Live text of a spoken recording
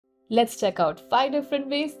Let's check out 5 different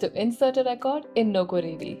ways to insert a record in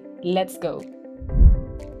NocoDB. Let's go.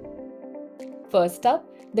 First up,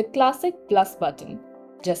 the classic plus button.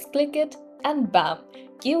 Just click it and bam,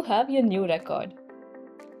 you have your new record.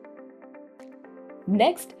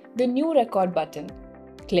 Next, the new record button.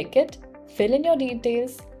 Click it, fill in your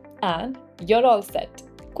details, and you're all set.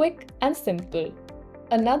 Quick and simple.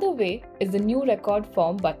 Another way is the new record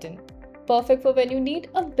form button. Perfect for when you need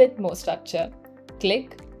a bit more structure.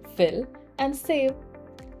 Click, fill, and save.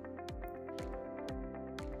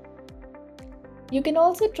 You can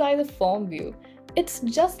also try the form view. It's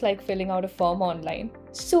just like filling out a form online.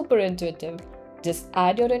 Super intuitive. Just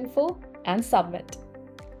add your info and submit.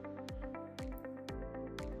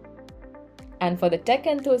 And for the tech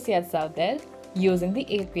enthusiasts out there, using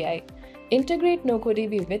the API, integrate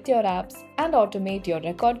NocoDB with your apps and automate your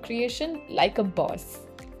record creation like a boss.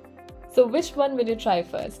 So which one will you try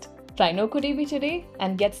first? Try NocoDB today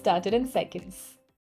and get started in seconds.